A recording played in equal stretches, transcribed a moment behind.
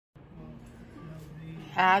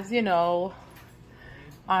as you know,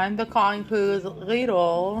 I'm the Calling Cruise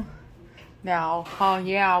Lidl now. Oh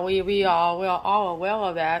yeah, we're all aware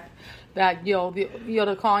of that. That you're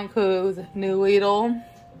the Calling Cruise new Lidl.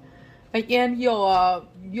 Again, you're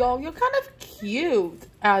kind of cute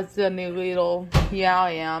as the new Lidl. Yeah,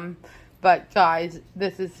 I am. But guys,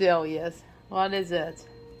 this is serious. What is it?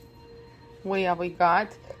 We got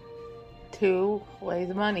 2 ways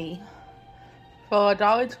of money for a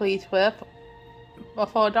Dollar Tree trip.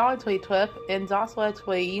 For a Dollar Tree trip in Joshua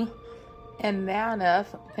Tree and Manif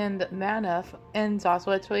and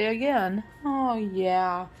Joshua Tree again. Oh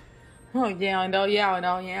yeah. Oh yeah, I know,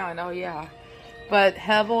 yeah. But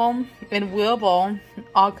Hevel and Wilbur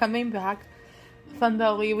are coming back from the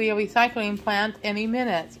recycling plant any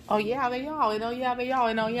minute. Oh yeah, they are. They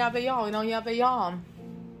are.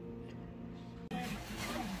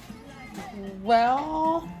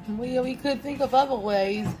 Well, we could think of other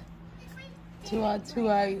ways to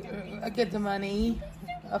get the money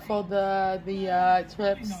for the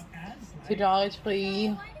trips to Dollar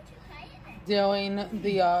Tree, doing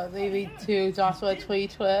the 2 Joshua Tree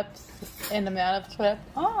trips and the Manif trip.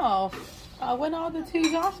 Oh, when are the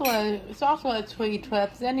 2 Joshua Tree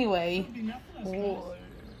trips anyway?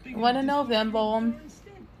 One in November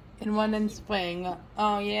and one in spring.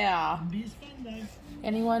 Oh yeah.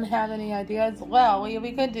 Anyone have any ideas? Well,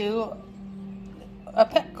 we could do a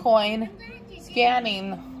Bitcoin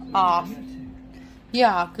scanning off.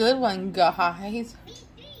 Yeah, good one, guys.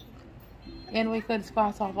 And we could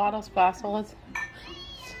splash off auto specials.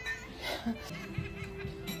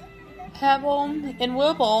 Hevel and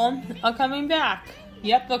Wilbur are coming back.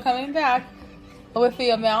 Yep, they're coming back with the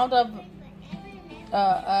amount of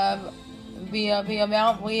the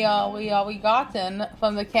amount we gotten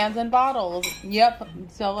from the cans and bottles. Yep.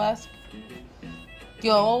 So let's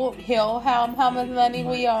go hear how much money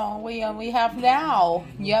we have now.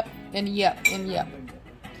 Yep and yep and yep.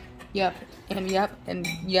 Yep and yep and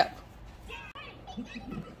yep.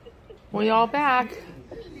 We are back.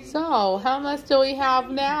 So how much do we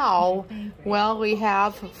have now? Well, we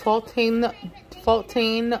have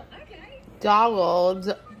 $14.20.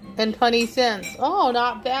 Oh,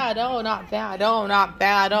 not bad. Oh, not bad. Oh, not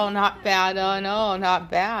bad. Oh, not bad. Oh, no,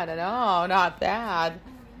 not bad. Oh, not bad.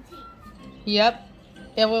 Yep.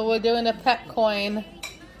 And we're doing a Bitcoin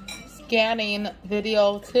scanning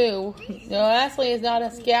video too. No, actually, it's not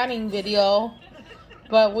a scanning video,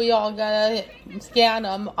 but we all gotta scan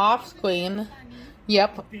them off screen.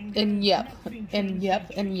 Yep. And yep. And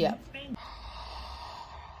yep. And yep.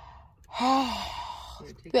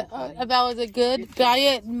 That was a good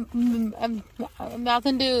diet Mountain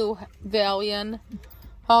Dew Valian.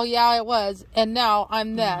 Oh yeah, it was. And now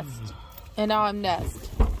I'm Nest.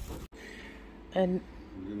 And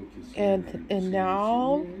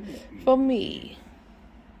now for me.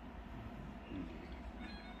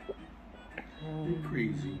 You're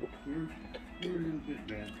crazy. You're a little bit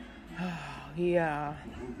bad. Yeah.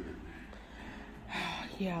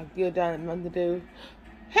 Yeah, good diet Mountain Dew.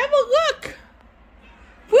 Have a look!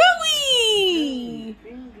 Willie!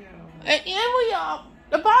 And we are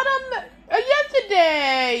the bottom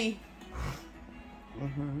yesterday.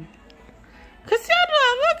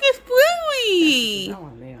 Cassandra, look, it's Bluey. That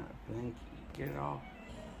one there, blanky. Get it all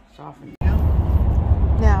softened.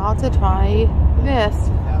 Now to try this.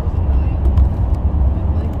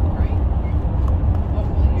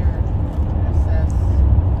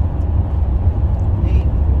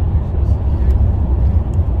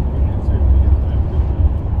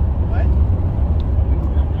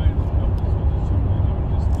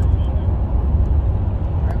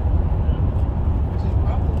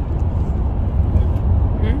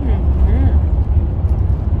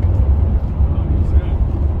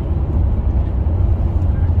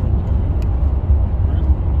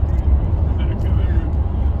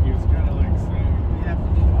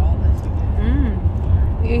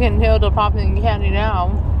 You can hear the popping candy now.